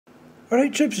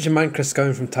Alright troops, it's your man Chris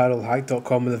Scowen from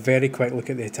TireHack.com with a very quick look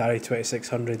at the Atari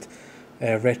 2600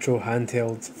 Retro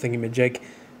Handheld thingamajig.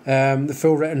 The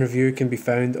full written review can be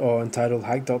found on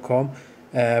TireHack.com,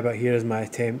 but here is my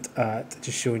attempt at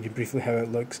just showing you briefly how it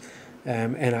looks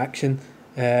in action.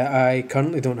 I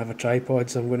currently don't have a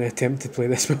tripod, so I'm going to attempt to play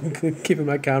this while keeping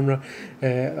my camera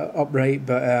upright,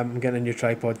 but I'm getting a new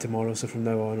tripod tomorrow, so from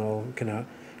now on all kind of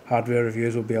hardware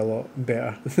reviews will be a lot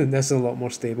better than this, a lot more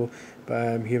stable.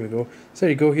 But here we go. So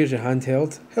there you go, here's your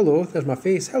handheld. Hello, there's my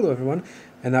face. Hello everyone.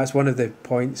 And that's one of the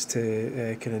points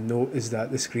to kind of note, is that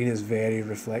the screen is very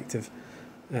reflective.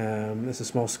 It's a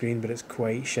small screen, but it's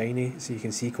quite shiny, so you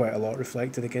can see quite a lot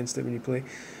reflected against it when you play.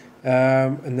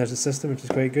 And there's a system which is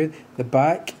quite good. The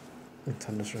back, I'll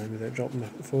turn this around without dropping my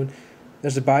phone.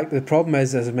 There's the back. The problem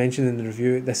is, as I mentioned in the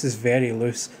review, this is very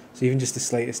loose, so even just the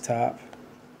slightest tap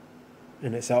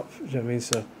and it's up, you know what I mean?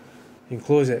 So you can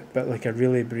close it, but like a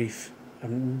really brief,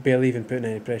 I'm barely even putting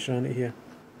any pressure on it here,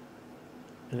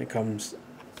 and it comes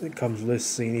loose,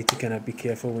 so you need to kind of be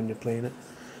careful when you're playing it.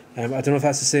 I don't know if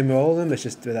that's the same with all of them, it's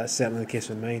just that's certainly the case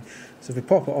with mine. So if we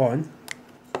pop it on,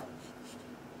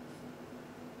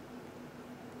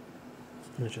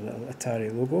 there's your little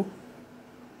Atari logo,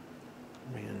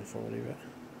 right in the forward of it.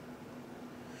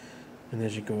 And there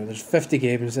you go, there's 50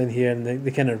 games in here, and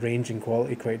they kind of range in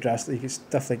quality quite drastically. You get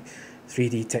stuff like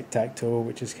 3D tic-tac-toe,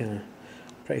 which is kind of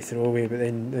pretty throwaway, but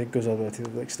then it goes all the way to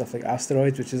like stuff like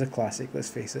Asteroids, which is a classic, let's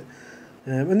face it.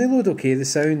 And they load okay. The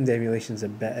sound emulation's a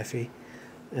bit iffy,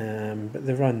 but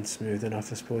they run smooth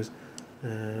enough, I suppose.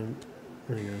 There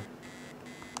you go.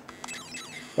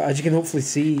 But as you can hopefully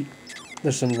see,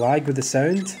 there's some lag with the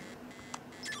sound.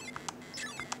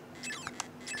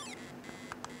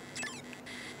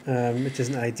 Which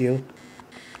isn't ideal.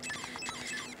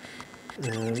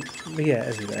 But yeah, it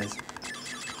is what it is.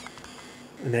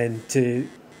 And then to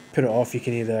put it off, you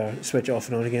can either switch it off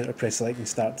and on again, or press select and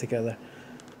start together,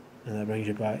 and that brings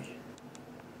you back.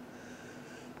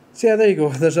 So yeah, there you go.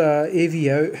 There's a AV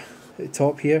out at the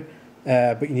top here,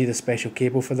 but you need a special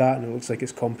cable for that, and it looks like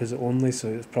it's composite only, so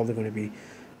it's probably going to be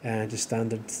just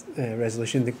standard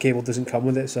resolution. The cable doesn't come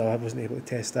with it, so I wasn't able to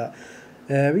test that.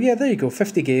 But yeah, there you go,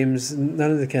 50 games,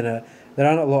 none of the there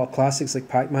aren't a lot of classics like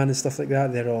Pac-Man and stuff like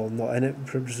that, they're all not in it,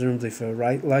 presumably for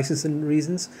licensing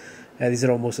reasons. These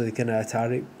are all mostly the kind of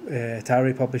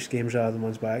Atari published games rather than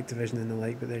ones by Activision and the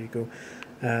like, but there you go.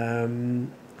 And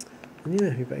yeah,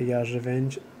 a bit of Yar's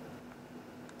Revenge.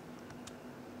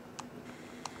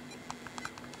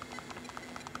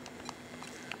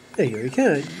 There you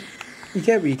go, you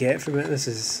get what you get from it. This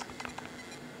is...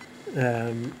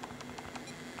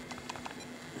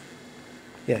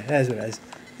 yeah, it is what it is.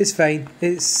 It's fine.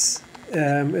 It's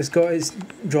got its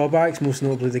drawbacks, most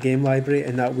notably the game library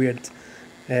and that weird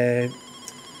the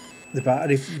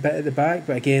battery bit at the back.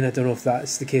 But again, I don't know if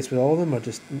that's the case with all of them or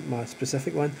just my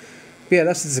specific one. But yeah,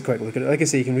 that's just a quick look at it. Like I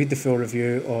say, you can read the full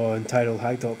review on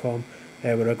TireHack.com,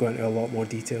 where I go into a lot more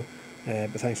detail.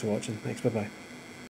 But thanks for watching. Thanks. Bye bye.